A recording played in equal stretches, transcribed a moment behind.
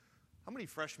How many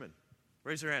freshmen?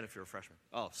 Raise your hand if you're a freshman.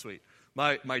 Oh, sweet.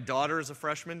 My daughter is a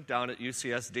freshman down at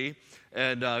UCSD,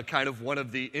 and kind of one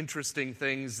of the interesting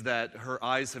things that her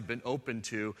eyes have been open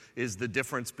to is the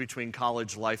difference between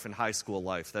college life and high school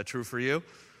life. That true for you?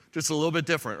 Just a little bit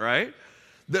different, right?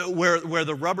 Where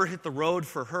the rubber hit the road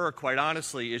for her, quite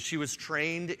honestly, is she was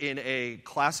trained in a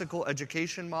classical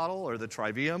education model, or the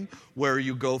trivium, where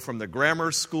you go from the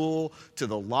grammar school to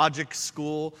the logic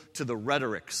school to the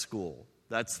rhetoric school.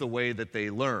 That's the way that they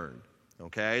learn.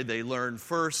 Okay, they learn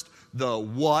first the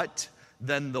what,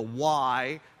 then the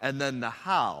why, and then the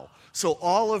how. So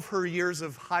all of her years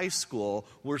of high school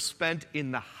were spent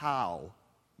in the how,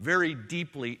 very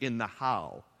deeply in the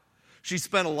how. She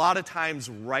spent a lot of times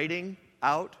writing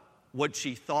out what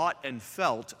she thought and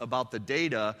felt about the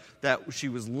data that she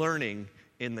was learning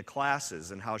in the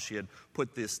classes and how she had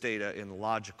put this data in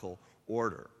logical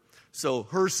order. So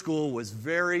her school was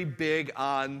very big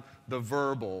on the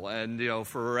verbal, and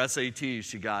for her SATs,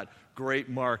 she got great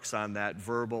marks on that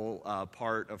verbal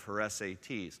part of her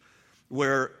SATs.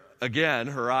 Where, again,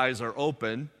 her eyes are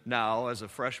open now as a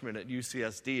freshman at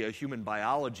UCSD, a human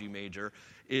biology major,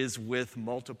 is with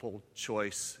multiple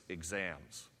choice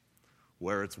exams,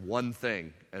 where it's one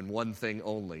thing and one thing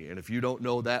only. And if you don't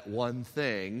know that one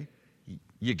thing,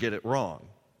 you get it wrong.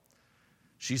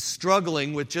 She's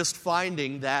struggling with just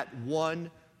finding that one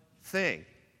thing.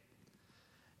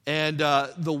 And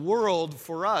the world,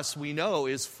 for us, we know,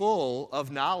 is full of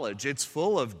knowledge. It's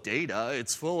full of data.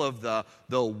 It's full of the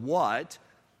what.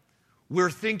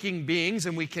 We're thinking beings,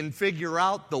 and we can figure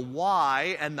out the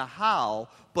why and the how,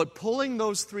 but pulling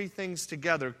those three things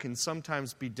together can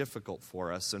sometimes be difficult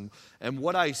for us. And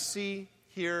what I see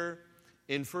here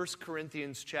in 1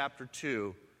 Corinthians chapter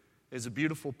 2 is a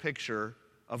beautiful picture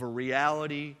of a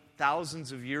reality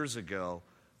thousands of years ago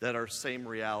that are same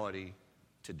reality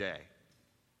today.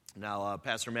 Now,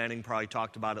 Pastor Manning probably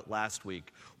talked about it last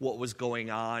week, what was going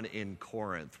on in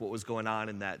Corinth, what was going on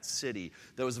in that city.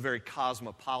 That was a very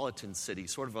cosmopolitan city,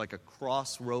 sort of like a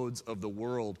crossroads of the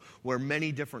world, where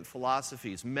many different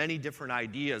philosophies, many different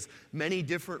ideas, many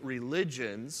different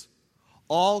religions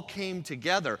all came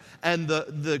together. And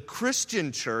the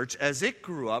Christian church, as it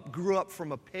grew up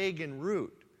from a pagan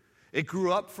root. It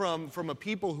grew up from a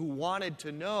people who wanted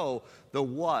to know the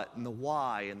what and the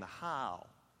why and the how.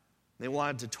 They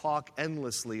wanted to talk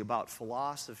endlessly about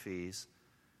philosophies,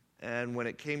 and when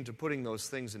it came to putting those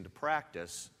things into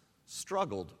practice,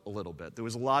 struggled a little bit. There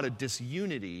was a lot of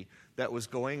disunity that was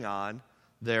going on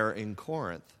there in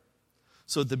Corinth.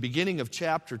 So at the beginning of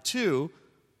chapter 2,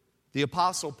 the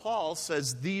Apostle Paul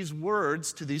says these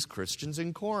words to these Christians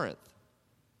in Corinth.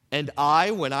 And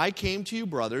I, when I came to you,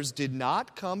 brothers, did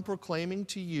not come proclaiming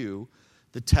to you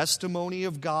the testimony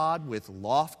of God with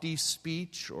lofty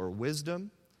speech or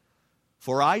wisdom,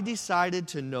 for I decided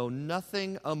to know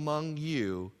nothing among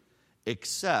you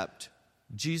except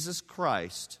Jesus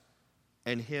Christ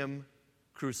and Him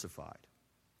crucified.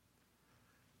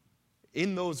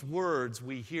 In those words,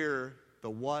 we hear the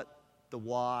what, the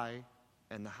why,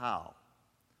 and the how.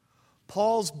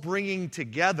 Paul's bringing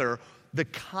together the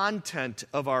content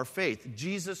of our faith,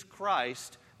 Jesus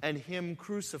Christ and Him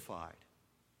crucified.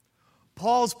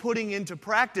 Paul's putting into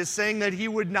practice saying that he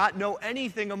would not know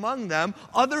anything among them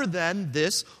other than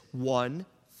this one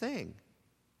thing.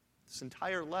 This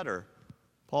entire letter,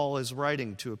 Paul is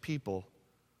writing to a people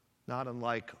not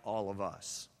unlike all of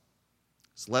us.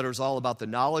 This letter is all about the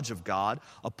knowledge of God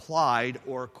applied,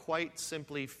 or quite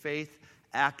simply, faith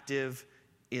active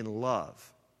in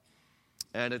love.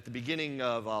 And at the beginning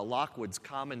of Lockwood's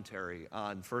commentary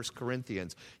on 1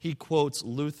 Corinthians, he quotes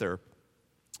Luther.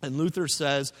 And Luther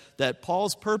says that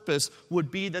Paul's purpose would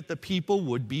be that the people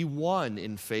would be one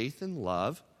in faith and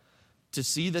love, to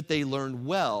see that they learn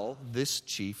well this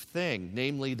chief thing,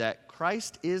 namely that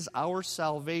Christ is our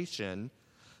salvation,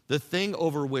 the thing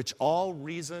over which all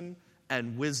reason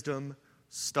and wisdom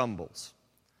stumbles.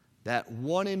 That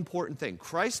one important thing.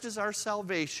 Christ is our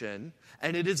salvation,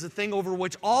 and it is the thing over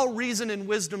which all reason and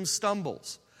wisdom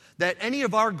stumbles. That any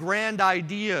of our grand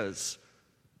ideas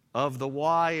of the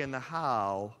why and the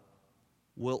how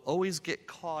will always get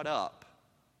caught up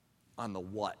on the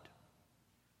what.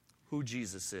 Who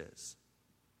Jesus is.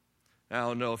 I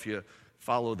don't know if you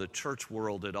follow the church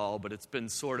world at all, but it's been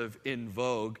sort of in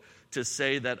vogue to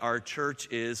say that our church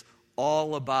is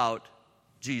all about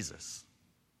Jesus.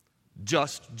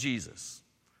 Just Jesus.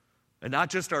 And not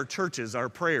just our churches, our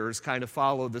prayers kind of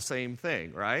follow the same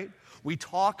thing, right? We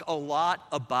talk a lot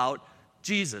about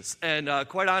Jesus. And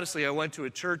quite honestly, I went to a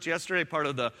church yesterday. Part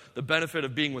of the benefit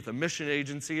of being with a mission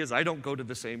agency is I don't go to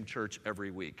the same church every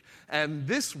week. And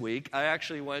this week, I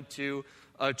actually went to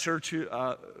a church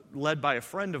led by a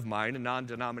friend of mine, a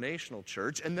non-denominational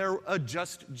church, and they're a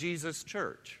Just Jesus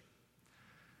church.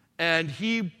 And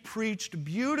he preached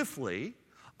beautifully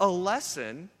a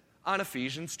lesson on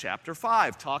Ephesians chapter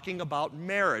 5, talking about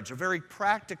marriage, a very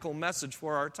practical message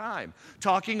for our time,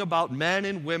 talking about men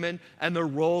and women and their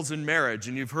roles in marriage.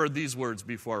 And you've heard these words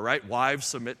before, right? Wives,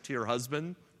 submit to your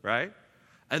husband, right?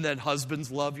 And then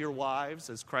husbands, love your wives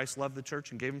as Christ loved the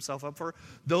church and gave himself up for her.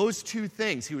 Those two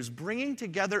things he was bringing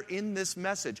together in this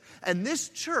message. And this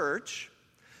church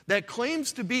that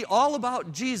claims to be all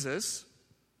about Jesus,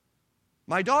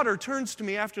 my daughter turns to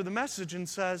me after the message and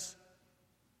says,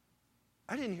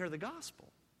 I didn't hear the gospel.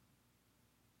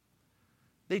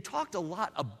 They talked a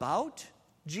lot about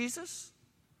Jesus,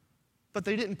 but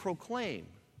they didn't proclaim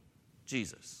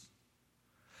Jesus.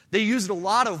 They used a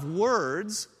lot of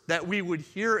words that we would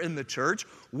hear in the church,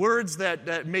 words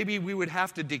that maybe we would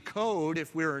have to decode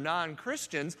if we were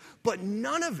non-Christians, but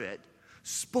none of it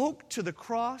spoke to the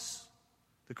cross,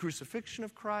 the crucifixion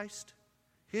of Christ,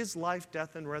 his life,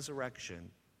 death, and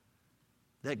resurrection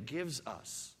that gives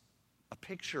us a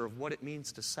picture of what it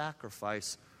means to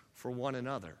sacrifice for one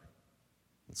another.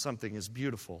 And something as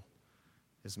beautiful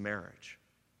as marriage.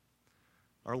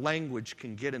 Our language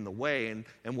can get in the way, and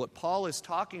what Paul is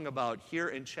talking about here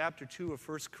in chapter 2 of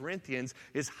 1 Corinthians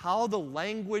is how the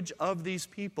language of these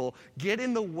people get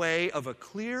in the way of a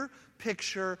clear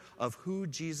picture of who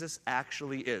Jesus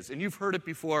actually is. And you've heard it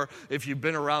before if you've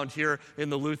been around here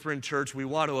in the Lutheran Church. We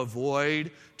want to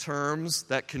avoid terms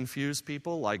that confuse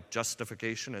people like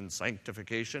justification and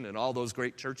sanctification and all those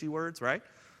great churchy words, right?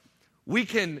 We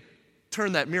can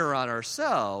turn that mirror on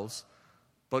ourselves,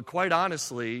 but quite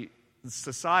honestly,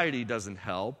 society doesn't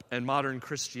help, and modern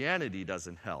Christianity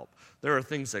doesn't help. There are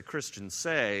things that Christians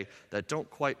say that don't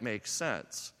quite make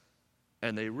sense,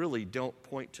 and they really don't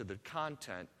point to the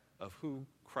content of who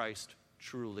Christ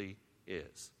truly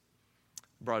is.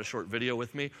 I brought a short video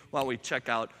with me. Why don't we check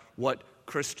out what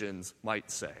Christians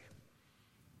might say?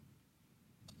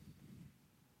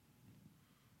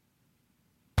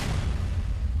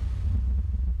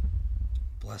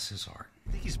 Bless his heart.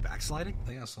 I think he's backsliding. I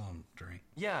think I saw him drink.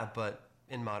 Yeah, but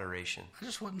in moderation. I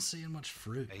just wasn't seeing much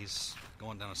fruit. He's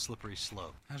going down a slippery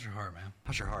slope. How's your heart, man?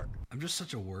 How's your heart? I'm just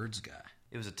such a words guy.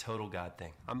 It was a total God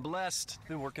thing. I'm blessed. I've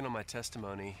been working on my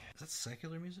testimony. Is that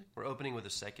secular music? We're opening with a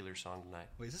secular song tonight.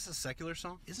 Wait, is this a secular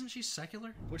song? Isn't she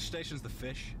secular? Which station's The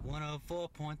Fish?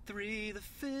 104.3 The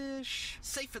Fish.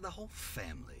 Safe for the whole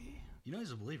family. You know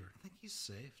he's a believer. I think he's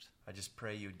saved. I just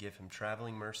pray you would give him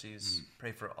traveling mercies.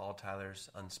 Pray for all Tyler's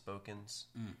unspokens.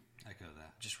 Echo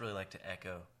that. Just really like to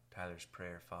echo Tyler's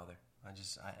prayer, Father. I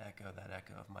echo that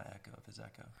echo of my echo of his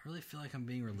echo. I really feel like I'm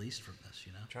being released from this,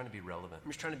 you know? I'm trying to be relevant. I'm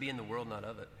just trying to be in the world, not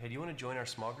of it. Hey, do you want to join our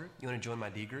small group? You want to join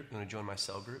my D group? You want to join my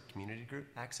cell group, community group,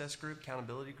 access group,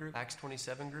 accountability group, Acts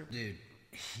 27 group? Dude,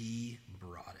 he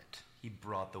brought it. He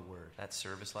brought the word. That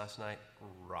service last night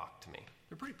rocked me.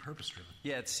 They're pretty purpose-driven.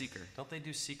 Yeah, it's seeker. Don't they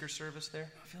do seeker service there?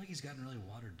 I feel like he's gotten really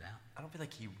watered down. I don't feel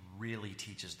like he really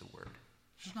teaches the word.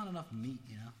 There's just not enough meat,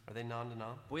 you know? Are they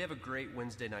non-denom? We have a great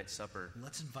Wednesday night supper.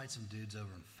 Let's invite some dudes over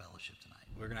and fellowship tonight.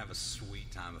 We're going to have a sweet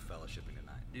time of fellowshipping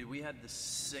tonight. Dude, we had the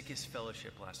sickest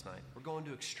fellowship last night. We're going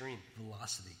to Extreme.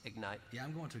 Velocity. Ignite. Yeah,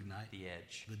 I'm going to Ignite. The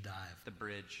Edge. The Dive. The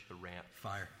Bridge. The Ramp.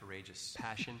 Fire. Courageous.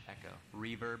 Passion. Echo.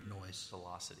 Reverb. Noise.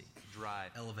 Velocity.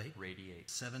 Drive. Elevate. Radiate.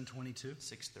 722.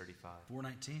 635.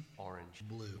 419. Orange.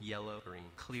 Blue. Yellow. Green.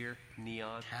 Clear.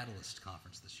 Neon. Catalyst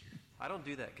conference this year. I don't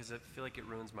do that because I feel like it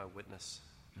ruins my witness.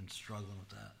 Been struggling with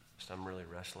that. I'm really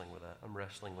wrestling with that. I'm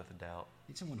wrestling with a doubt.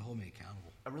 Need someone to hold me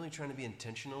accountable. I'm really trying to be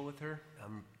intentional with her.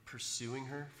 I'm pursuing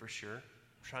her for sure.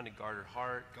 I'm trying to guard her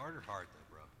heart. Guard her heart,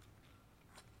 though, bro.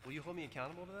 Will you hold me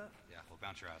accountable to that? Yeah, well,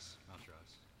 bounce your ass. Bounce your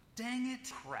ass. Dang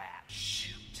it. Crap.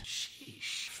 Shoot.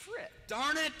 Sheesh. Frick.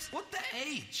 Darn it. What the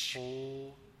H?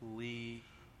 Holy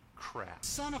crap.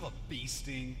 Son of a bee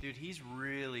sting. Dude, he's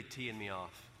really teeing me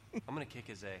off. I'm going to kick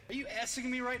his A. Are you asking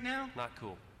me right now? Not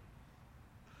cool.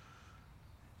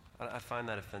 I find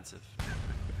that offensive.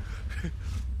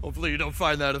 Hopefully you don't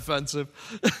find that offensive.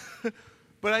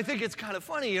 But I think it's kind of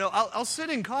funny. You know, I'll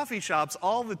sit in coffee shops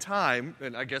all the time,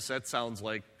 and I guess that sounds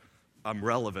like I'm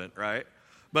relevant, right?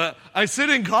 But I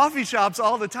sit in coffee shops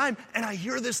all the time, and I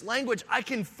hear this language. I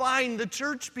can find the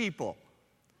church people.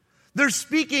 They're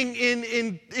speaking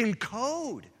in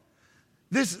code.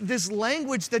 This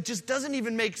language that just doesn't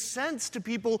even make sense to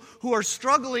people who are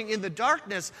struggling in the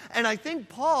darkness. And I think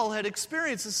Paul had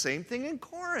experienced the same thing in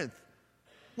Corinth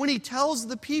when he tells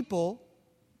the people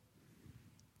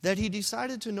that he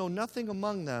decided to know nothing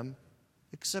among them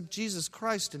except Jesus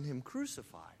Christ and him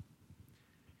crucified.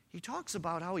 He talks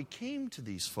about how he came to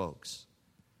these folks,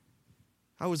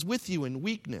 I was with you in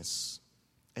weakness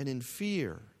and in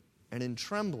fear and in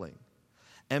trembling.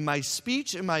 And my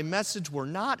speech and my message were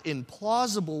not in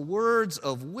plausible words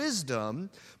of wisdom,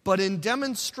 but in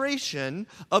demonstration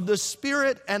of the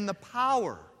Spirit and the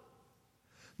power.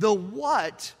 The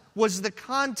what was the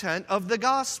content of the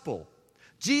gospel: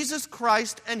 Jesus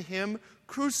Christ and Him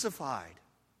crucified.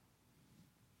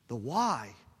 The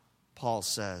why, Paul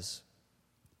says,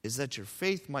 is that your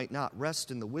faith might not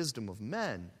rest in the wisdom of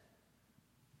men,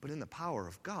 but in the power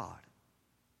of God.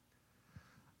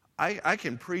 I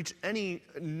can preach any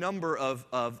number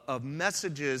of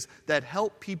messages that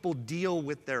help people deal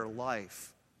with their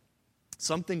life.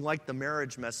 Something like the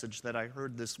marriage message that I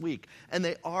heard this week. And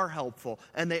they are helpful,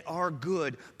 and they are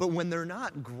good. But when they're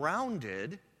not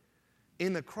grounded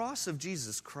in the cross of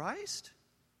Jesus Christ,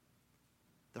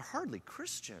 they're hardly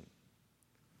Christian.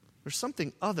 There's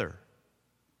something other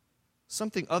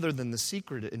than the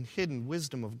secret and hidden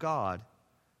wisdom of God,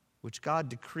 which God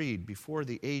decreed before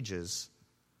the ages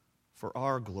for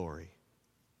our glory.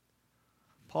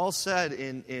 Paul said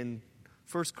in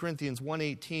 1 Corinthians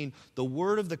 1:18, the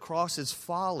word of the cross is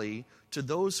folly to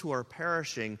those who are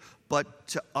perishing, but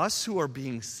to us who are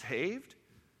being saved,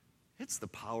 it's the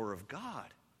power of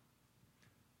God.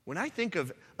 When I think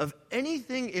of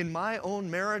anything in my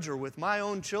own marriage or with my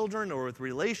own children or with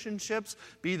relationships,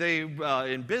 be they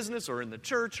in business or in the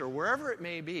church or wherever it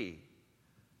may be,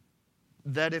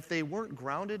 that if they weren't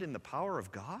grounded in the power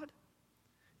of God,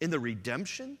 in the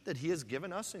redemption that He has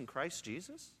given us in Christ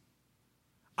Jesus,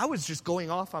 I was just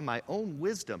going off on my own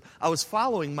wisdom. I was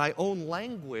following my own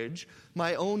language,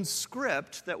 my own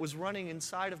script that was running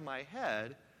inside of my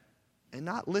head, and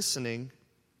not listening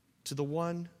to the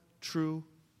one true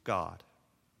God.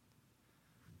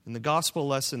 In the gospel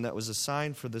lesson that was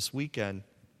assigned for this weekend,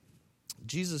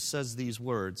 Jesus says these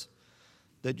words,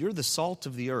 that you're the salt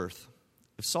of the earth.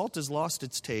 If salt has lost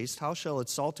its taste, how shall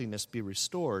its saltiness be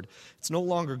restored? It's no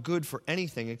longer good for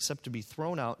anything except to be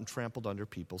thrown out and trampled under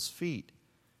people's feet.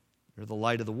 You're the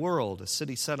light of the world. A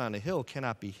city set on a hill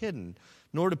cannot be hidden,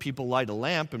 nor do people light a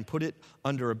lamp and put it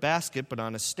under a basket, but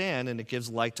on a stand, and it gives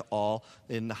light to all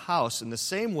in the house. In the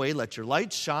same way, let your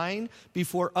light shine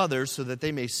before others so that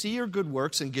they may see your good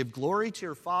works and give glory to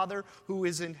your Father who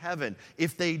is in heaven.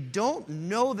 If they don't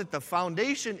know that the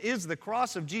foundation is the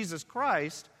cross of Jesus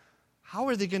Christ, how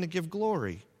are they going to give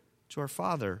glory to our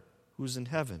Father who's in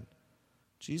heaven?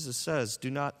 Jesus says,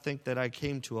 do not think that I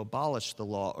came to abolish the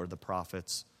law or the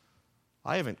prophets.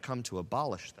 I haven't come to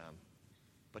abolish them,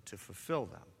 but to fulfill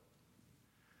them.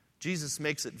 Jesus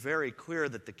makes it very clear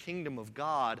that the kingdom of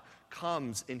God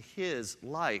comes in His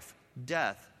life,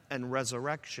 death, and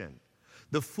resurrection.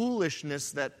 The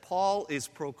foolishness that Paul is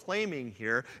proclaiming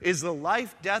here is the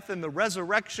life, death, and the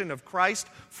resurrection of Christ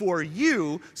for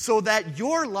you so that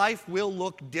your life will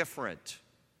look different.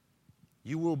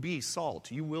 You will be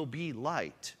salt. You will be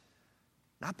light.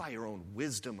 Not by your own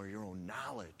wisdom or your own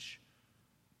knowledge,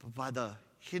 but by the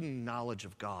hidden knowledge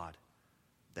of God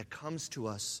that comes to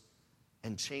us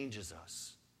and changes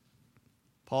us.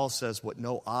 Paul says, what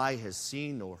no eye has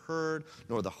seen nor heard,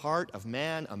 nor the heart of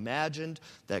man imagined,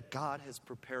 that God has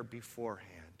prepared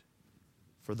beforehand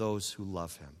for those who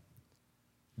love Him.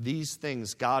 These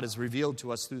things God has revealed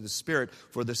to us through the Spirit,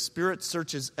 for the Spirit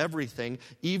searches everything,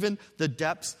 even the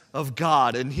depths of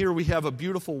God. And here we have a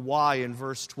beautiful why in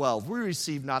verse 12. We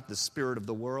receive not the spirit of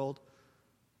the world,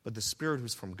 but the Spirit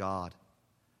who's from God,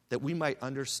 that we might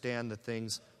understand the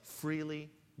things freely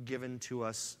given to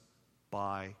us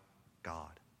by God.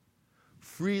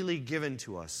 Freely given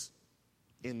to us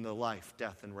in the life,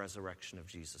 death, and resurrection of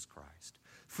Jesus Christ.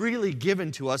 Freely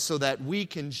given to us so that we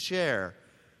can share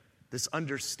this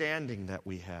understanding that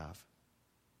we have,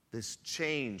 this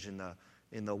change in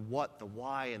the what, the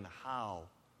why, and the how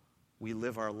we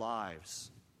live our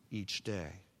lives each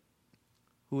day.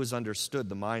 Who has understood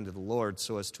the mind of the Lord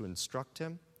so as to instruct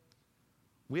him?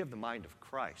 We have the mind of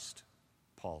Christ,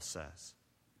 Paul says,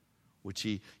 which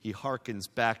he hearkens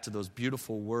back to those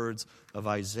beautiful words of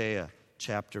Isaiah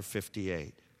chapter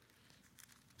 58,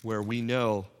 where we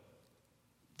know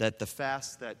that the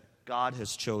fast that God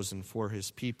has chosen for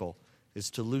His people is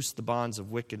to loose the bonds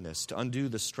of wickedness, to undo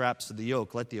the straps of the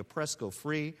yoke, let the oppressed go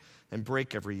free, and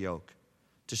break every yoke.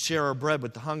 To share our bread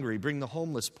with the hungry, bring the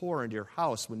homeless poor into your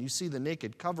house. When you see the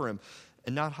naked, cover him,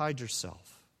 and not hide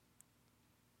yourself.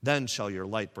 Then shall your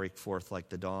light break forth like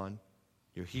the dawn.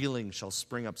 Your healing shall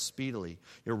spring up speedily.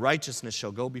 Your righteousness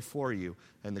shall go before you,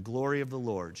 and the glory of the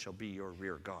Lord shall be your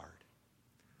rear guard.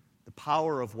 The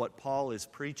power of what Paul is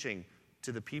preaching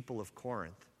to the people of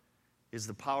Corinth is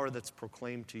the power that's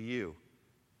proclaimed to you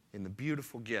in the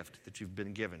beautiful gift that you've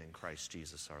been given in Christ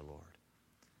Jesus our Lord.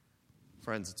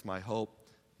 Friends, it's my hope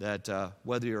that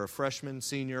whether you're a freshman,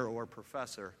 senior, or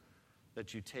professor,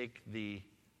 that you take the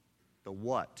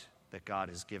what that God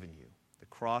has given you, the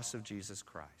cross of Jesus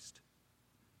Christ.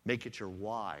 Make it your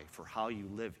why for how you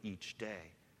live each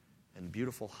day, and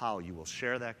beautiful how you will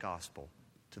share that gospel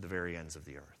to the very ends of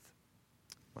the earth.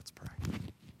 Let's pray.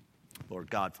 Lord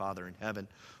God, Father in heaven,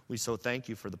 we so thank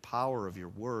you for the power of your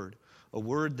word, a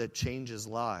word that changes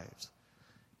lives.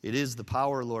 It is the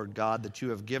power, Lord God, that you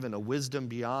have given a wisdom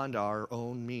beyond our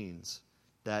own means,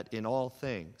 that in all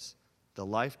things, the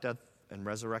life, death, and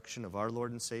resurrection of our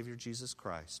Lord and Savior Jesus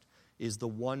Christ is the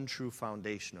one true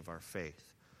foundation of our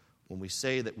faith. When we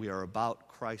say that we are about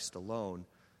Christ alone,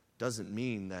 doesn't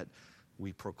mean that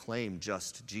we proclaim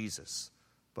just Jesus,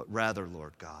 but rather,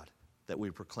 Lord God, that we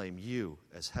proclaim you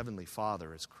as Heavenly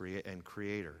Father and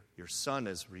Creator, your Son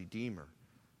as Redeemer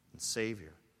and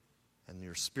Savior, and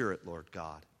your Spirit, Lord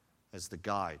God, as the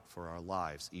guide for our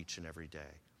lives each and every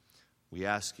day. We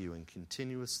ask you in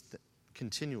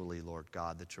continually, Lord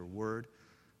God, that your word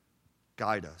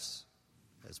guide us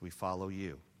as we follow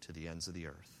you to the ends of the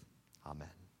earth. Amen.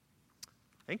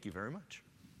 Thank you very much.